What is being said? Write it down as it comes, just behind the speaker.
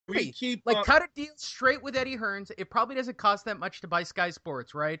We keep like cut a deal straight with Eddie Hearns. It probably doesn't cost that much to buy Sky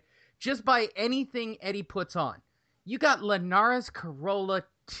Sports, right? Just buy anything Eddie puts on. You got Linares Corolla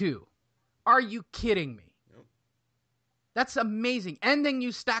 2. Are you kidding me? Yep. That's amazing. And then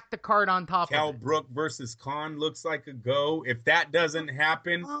you stack the card on top Cal of it. Brook versus Khan looks like a go. If that doesn't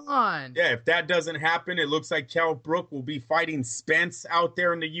happen, Come on. yeah, if that doesn't happen, it looks like Cal Brook will be fighting Spence out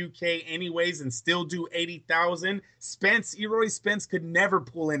there in the UK anyways and still do 80,000. Roy Spence could never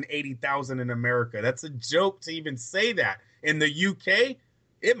pull in 80,000 in America. That's a joke to even say that. In the UK,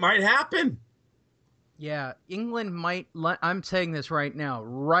 it might happen. Yeah, England might. I'm saying this right now.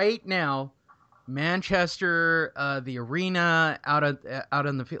 Right now, Manchester, the arena, out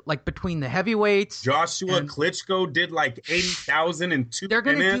on the field, like between the heavyweights. Joshua Klitschko did like 80,000 in 2 minutes. They're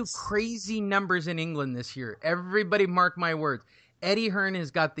going to do crazy numbers in England this year. Everybody mark my words. Eddie Hearn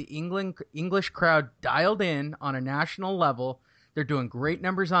has got the English crowd dialed in on a national level. They're doing great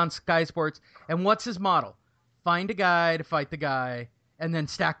numbers on Sky Sports. And what's his model? Find a guy to fight the guy and then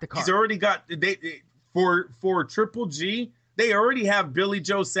stack the card. He's already got for Triple G. They already have Billy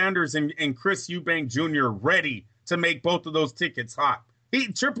Joe Sanders and Chris Eubank Jr. ready to make both of those tickets hot.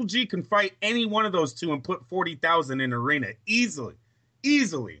 Triple G can fight any one of those two and put 40,000 in arena easily.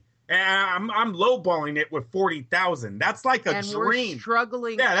 And I'm lowballing it with 40,000. That's like a dream. We're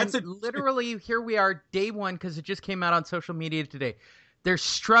struggling. Yeah, that's literally here we are day one because it just came out on social media today. They're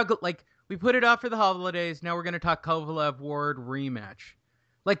struggling. Like we put it off for the holidays. Now we're going to talk Kovalev Ward rematch.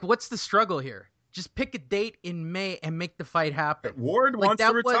 Like what's the struggle here? Just pick a date in May and make the fight happen. Ward wants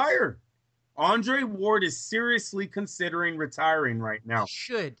to retire. Andre Ward is seriously considering retiring right now. He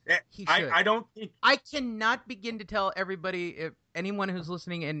should. I don't think... I cannot begin to tell everybody, if anyone who's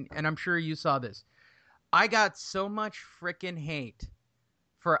listening, and I'm sure you saw this, I got so much freaking hate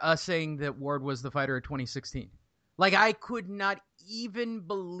for us saying that Ward was the fighter of 2016. Like, I could not even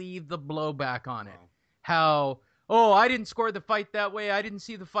believe the blowback on it. How, I didn't score the fight that way. I didn't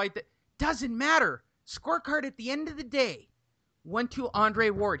see the fight that... Doesn't matter. Scorecard at the end of the day went to Andre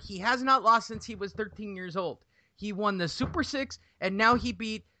Ward. He has not lost since he was 13 years old. He won the Super Six, and now he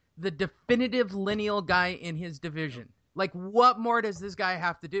beat the definitive lineal guy in his division. Like, what more does this guy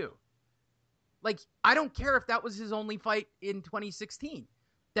have to do? Like, I don't care if that was his only fight in 2016.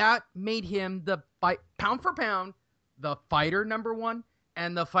 That made him the fight, pound for pound, the fighter number one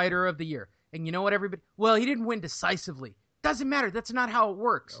and the fighter of the year. And you know what, everybody? Well, he didn't win decisively. Doesn't matter. That's not how it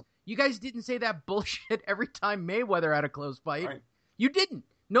works. Nope. You guys didn't say that bullshit every time Mayweather had a close fight. Right. You didn't.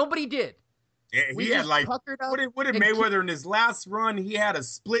 Nobody did. Yeah, he had like, what did Mayweather in his last run? He had a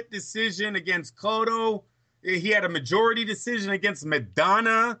split decision against Cotto. He had a majority decision against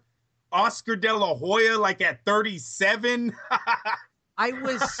Madonna. Oscar De La Hoya, like at 37. I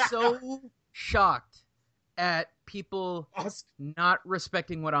was so shocked at people not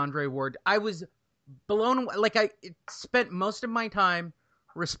respecting what Andre Ward. I was blown away. Like, I spent most of my time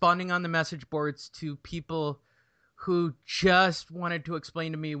responding on the message boards to people who just wanted to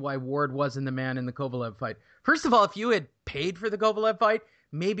explain to me why Ward wasn't the man in the Kovalev fight. First of all, if you had paid for the Kovalev fight,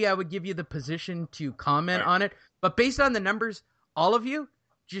 maybe I would give you the position to comment on it. But based on the numbers, all of you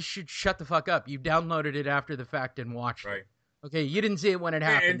just should shut the fuck up. You downloaded it after the fact and watched it. Okay, you didn't see it when it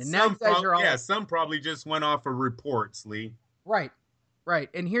happened. And now you guys are all... Yeah, some probably just went off of reports, Lee. Right.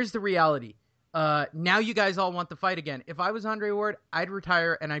 And here's the reality. Now you guys all want the fight again. If I was Andre Ward, I'd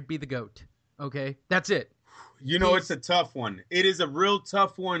retire and I'd be the GOAT. Okay? That's it. You know, it's a tough one. It is a real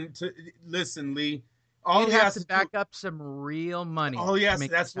tough one to listen, Lee. All he has to back up some real money. Oh, yes,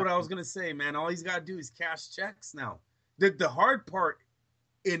 that's what I was going to say, man. All he's got to do is cash checks now. The hard part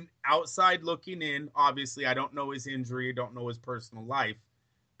in outside looking in, obviously, I don't know his injury. I don't know his personal life.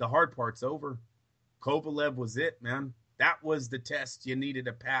 The hard part's over. Kovalev was it, man. That was the test you needed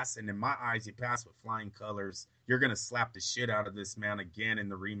to pass, and in my eyes, you passed with flying colors. You're going to slap the shit out of this man again in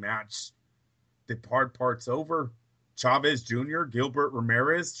the rematch. The hard part's over. Chavez Jr., Gilbert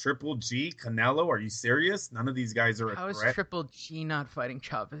Ramirez, Triple G, Canelo. Are you serious? None of these guys are a threat. How is Triple G not fighting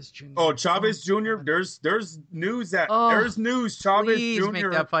Chavez Jr.? Oh, Chavez Jr., there's news that there's news. Chavez Jr.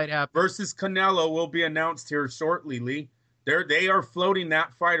 make that fight happen. Versus Canelo will be announced here shortly, Lee. They are floating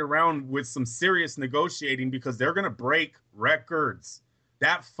that fight around with some serious negotiating because they're going to break records.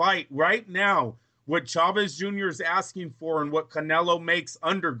 That fight right now, what Chavez Jr. is asking for and what Canelo makes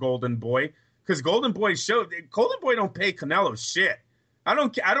under Golden Boy, because Golden Boy don't pay Canelo shit. I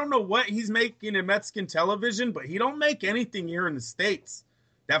don't know what he's making in Mexican television, but he don't make anything here in the States.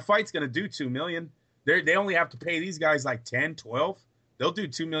 That fight's going to do $2 million. They only have to pay these guys like 10, 12. They'll do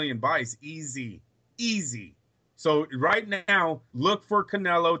 $2 million buys easy. So right now, look for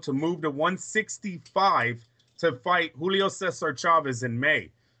Canelo to move to 165 to fight Julio Cesar Chavez in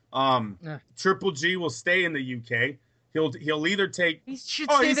May. Ugh. Triple G will stay in the UK. He'll either take. He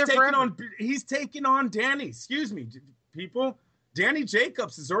should Oh, stay there forever. He's taking on Danny. Excuse me, people. Danny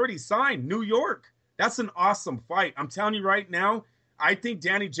Jacobs is already signed. New York. That's an awesome fight. I'm telling you right now. I think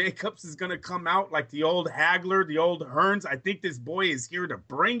Danny Jacobs is going to come out like the old Hagler, the old Hearns. I think this boy is here to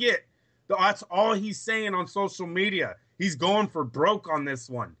bring it. That's all he's saying on social media. He's going for broke on this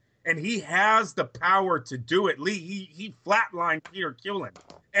one. And he has the power to do it. Lee, he flatlined Peter Quillin.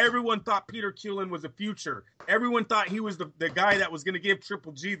 Everyone thought Peter Quillin was a future. Everyone thought he was the guy that was going to give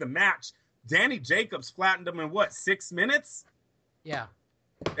Triple G the match. Danny Jacobs flattened him in 6 minutes? Yeah.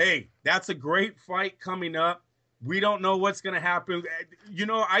 Hey, that's a great fight coming up. We don't know what's going to happen. You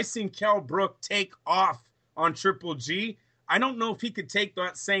know, I seen Kell Brook take off on Triple G. I don't know if he could take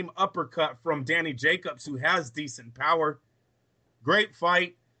that same uppercut from Danny Jacobs, who has decent power. Great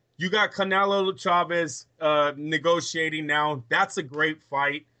fight. You got Canelo Chavez negotiating now. That's a great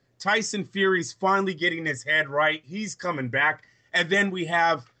fight. Tyson Fury's finally getting his head right. He's coming back. And then we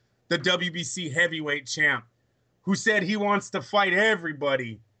have the WBC heavyweight champ, who said he wants to fight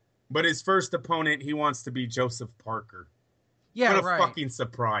everybody, but his first opponent, he wants to be Joseph Parker. Yeah, what a fucking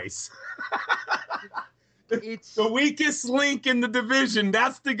surprise. It's the weakest link in the division.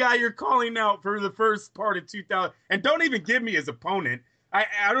 That's the guy you're calling out for the first part of 2000. And don't even give me his opponent.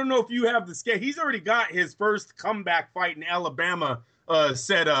 I don't know if you have the scale. He's already got his first comeback fight in Alabama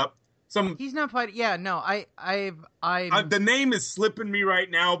set up. He's not fighting. Yeah, no, I the name is slipping me right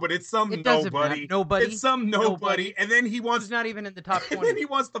now, but it's some nobody. Nobody. It's some nobody. And then he's not even in the top 20. And then he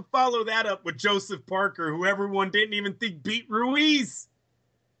wants to follow that up with Joseph Parker, who everyone didn't even think beat Ruiz.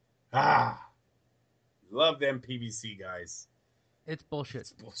 Love them PBC guys. It's bullshit.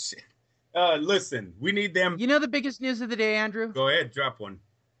 It's bullshit. Listen, we need them. You know the biggest news of the day, Andrew? Go ahead, drop one.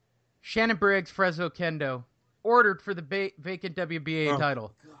 Shannon Briggs, Fresno Kendo, ordered for the vacant WBA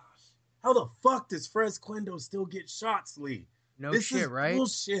title. Gosh. How the fuck does Fresquendo still get shots, Lee? This shit, right?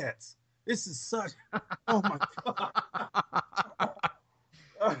 Bullshit. This is such. Oh my god.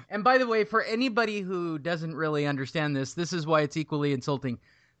 And by the way, for anybody who doesn't really understand this is why it's equally insulting.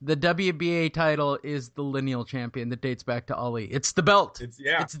 The WBA title is the lineal champion that dates back to Ali. It's the belt. It's the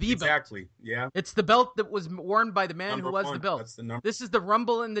belt. Exactly. Yeah. It's the belt that was worn by the man who was the belt. That's the number. This is the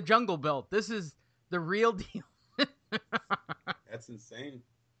Rumble in the Jungle belt. This is the real deal. That's insane.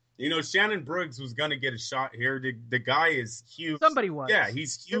 You know, Shannon Briggs was going to get a shot here. The guy is huge. Somebody was. Yeah,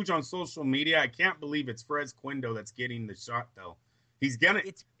 he's huge on social media. I can't believe it's Fresquendo that's getting the shot, though. He's going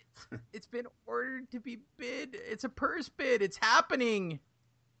to... It's been ordered to be bid. It's a purse bid. It's happening.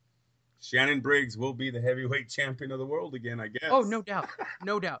 Shannon Briggs will be the heavyweight champion of the world again, I guess. Oh, no doubt.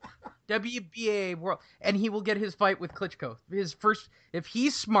 No doubt. WBA world. And he will get his fight with Klitschko. His first... If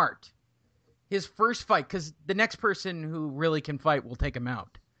he's smart, his first fight, because the next person who really can fight will take him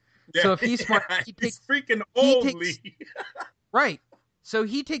out. Yeah, so if he's smart, he's freaking old. Right. So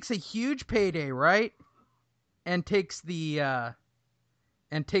he takes a huge payday, right? And takes the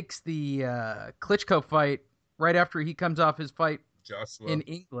Klitschko fight right after he comes off his fight Joshua in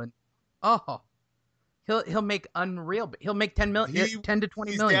England. Oh, he'll make unreal. He'll make 10 to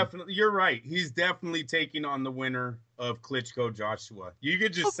 20 million. You're right. He's definitely taking on the winner of Klitschko Joshua. You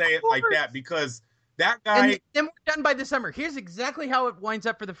could just say it like that because. That guy. And then we're done by the summer. Here's exactly how it winds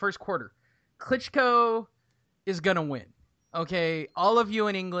up for the first quarter. Klitschko is going to win. Okay. All of you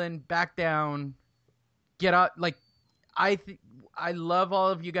in England, back down. Get out. Like, I love all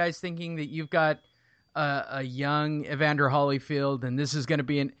of you guys thinking that you've got a young Evander Holyfield and this is going to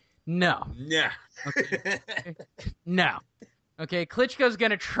be no. Yeah. Okay. No. Okay. Klitschko's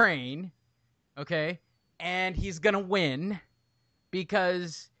going to train. Okay. And he's going to win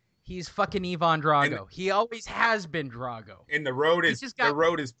because he's fucking Ivan Drago. He always has been Drago. And the road is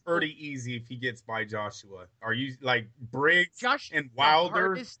pretty easy if he gets by Joshua. Are you like Briggs and Wilder? The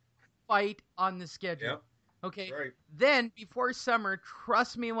hardest fight on the schedule. Yep. Okay. Right. Then before summer,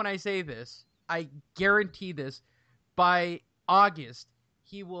 trust me when I say this, I guarantee this, by August,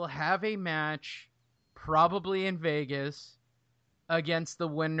 he will have a match probably in Vegas against the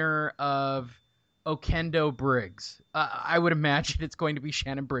winner of Okendo Briggs. I would imagine it's going to be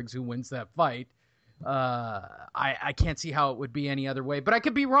Shannon Briggs who wins that fight. I can't see how it would be any other way, but I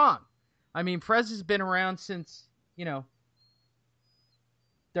could be wrong. I mean, Frez has been around since, there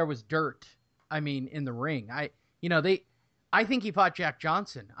was dirt. I mean, in the ring. I think he fought Jack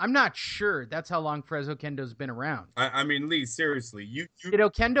Johnson. I'm not sure that's how long Frez Okendo's been around. I mean, Lee, seriously, Did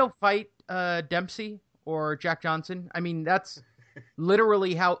Okendo fight Dempsey or Jack Johnson? I mean, that's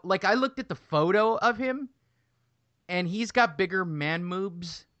literally how, like, I looked at the photo of him and he's got bigger man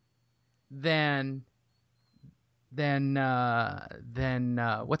moves than than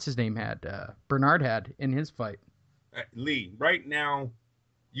what's his name had Bernard had in his fight. Lee, right now,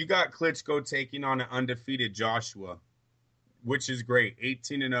 you got Klitschko taking on an undefeated Joshua, which is great.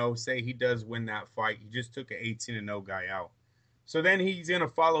 18-0. Say he does win that fight. He just took an 18-0 guy out. So then he's going to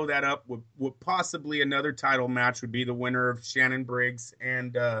follow that up with possibly another title match would be the winner of Shannon Briggs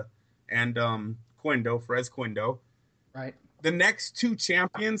and Quindo, Frez Quindo. Right. The next two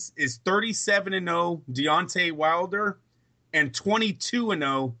champions is 37-0 Deontay Wilder and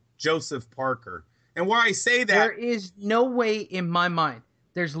 22-0 Joseph Parker. And why I say that, there is no way in my mind.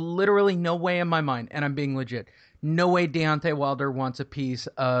 There's literally no way in my mind, and I'm being legit. No way Deontay Wilder wants a piece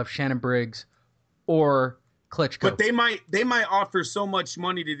of Shannon Briggs or Klitschko. But they might offer so much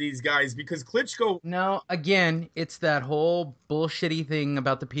money to these guys because Klitschko. No, again, it's that whole bullshitty thing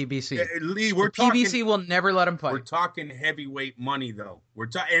about the PBC. Lee, PBC will never let him fight. We're talking heavyweight money, though.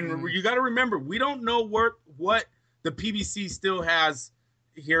 And you got to remember, we don't know what the PBC still has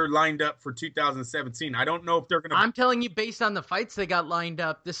here lined up for 2017. I don't know if they're going to. I'm telling you, based on the fights they got lined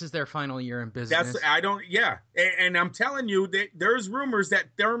up, this is their final year in business. And I'm telling you that there's rumors that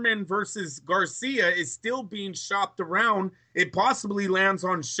Thurman versus Garcia is still being shopped around. It possibly lands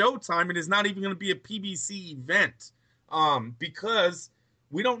on Showtime and is not even going to be a PBC event, because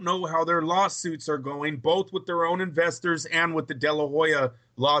we don't know how their lawsuits are going, both with their own investors and with the De La Hoya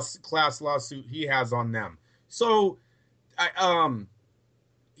class lawsuit he has on them. So,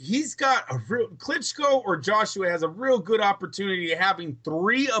 he's got a real Klitschko or Joshua has a real good opportunity of having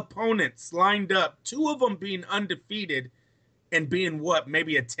three opponents lined up, two of them being undefeated and being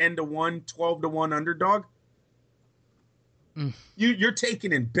maybe a 10-1, 12-1 underdog. You're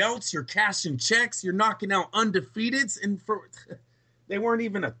taking in belts, you're cashing checks, you're knocking out undefeateds, and they weren't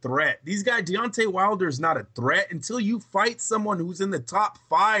even a threat. These guys, Deontay Wilder is not a threat until you fight someone who's in the top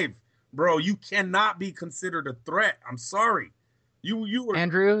 5, bro. You cannot be considered a threat. I'm sorry. You were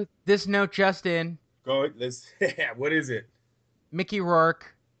Andrew. This note just in. Go. What is it? Mickey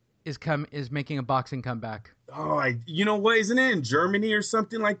Rourke is making a boxing comeback. Oh, you know what? Isn't it in Germany or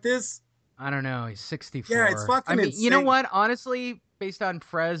something like this? I don't know. He's 64. Yeah, it's fucking insane. You know what? Honestly, based on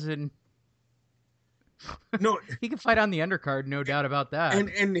Frez and no, he can fight on the undercard, no doubt about that.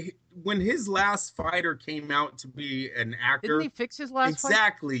 And when his last fighter came out to be an actor, didn't he fix his last fight?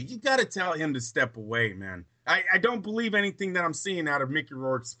 Exactly. You got to tell him to step away, man. I don't believe anything that I'm seeing out of Mickey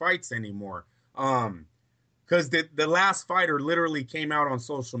Rourke's fights anymore. Because the last fighter literally came out on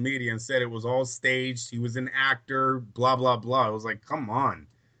social media and said it was all staged. He was an actor, blah, blah, blah. I was like, come on.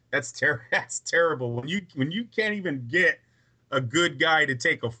 That's terrible. When you can't even get a good guy to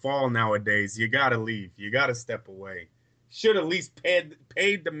take a fall nowadays, you got to leave. You got to step away. Should at least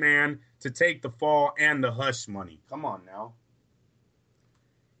paid the man to take the fall and the hush money. Come on now.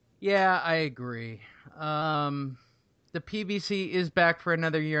 Yeah, I agree. The PBC is back for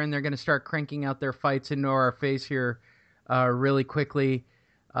another year, and they're going to start cranking out their fights into our face here really quickly.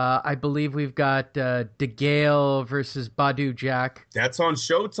 I believe we've got DeGale versus Badu Jack. That's on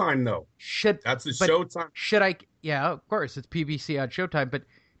Showtime, though. That's a Showtime. Should I? Yeah, of course, it's PBC on Showtime, but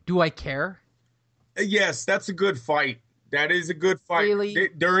do I care? Yes, that's a good fight. That is a good fight. Really?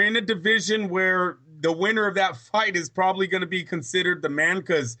 They're in a division where the winner of that fight is probably going to be considered the man,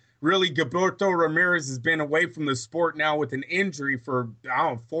 because really, Gilberto Ramirez has been away from the sport now with an injury for,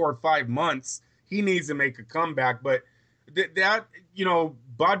 4 or 5 months. He needs to make a comeback. But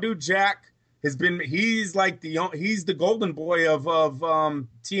Badu Jack he's the golden boy of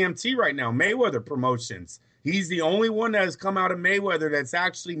TMT right now, Mayweather Promotions. He's the only one that has come out of Mayweather that's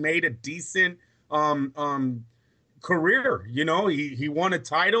actually made a decent career. He won a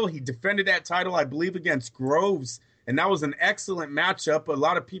title. He defended that title, I believe, against Groves. And that was an excellent matchup. A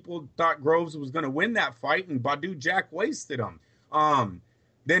lot of people thought Groves was going to win that fight, and Badu Jack wasted him.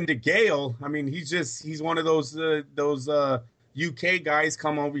 Then DeGale, I mean, he's one of those UK guys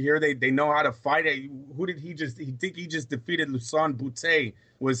come over here. They know how to fight. Who did he just? He just defeated Lucien Boutte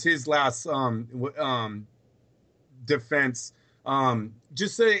was his last defense.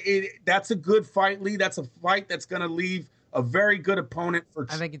 That's a good fight, Lee. That's a fight that's going to leave a very good opponent for.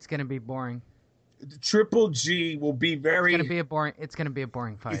 I think it's going to be boring. Triple G will be very. It's going to be a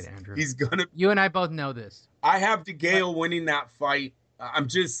boring fight, Andrew. He's gonna. You and I both know this. I have DeGale winning that fight. I'm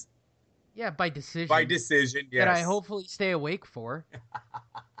just. Yeah, by decision. By decision, yes. That I hopefully stay awake for.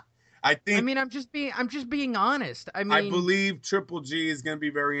 I'm just being honest. I believe Triple G is going to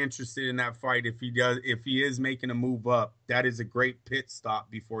be very interested in that fight if he is making a move up. That is a great pit stop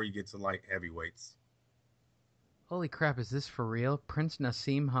before he gets to light heavyweights. Holy crap! Is this for real? Prince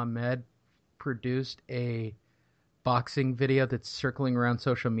Nassim Hamed produced a boxing video that's circling around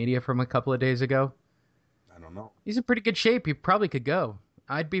social media from a couple of days ago. I don't know. He's in pretty good shape. He probably could go.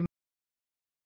 I'd be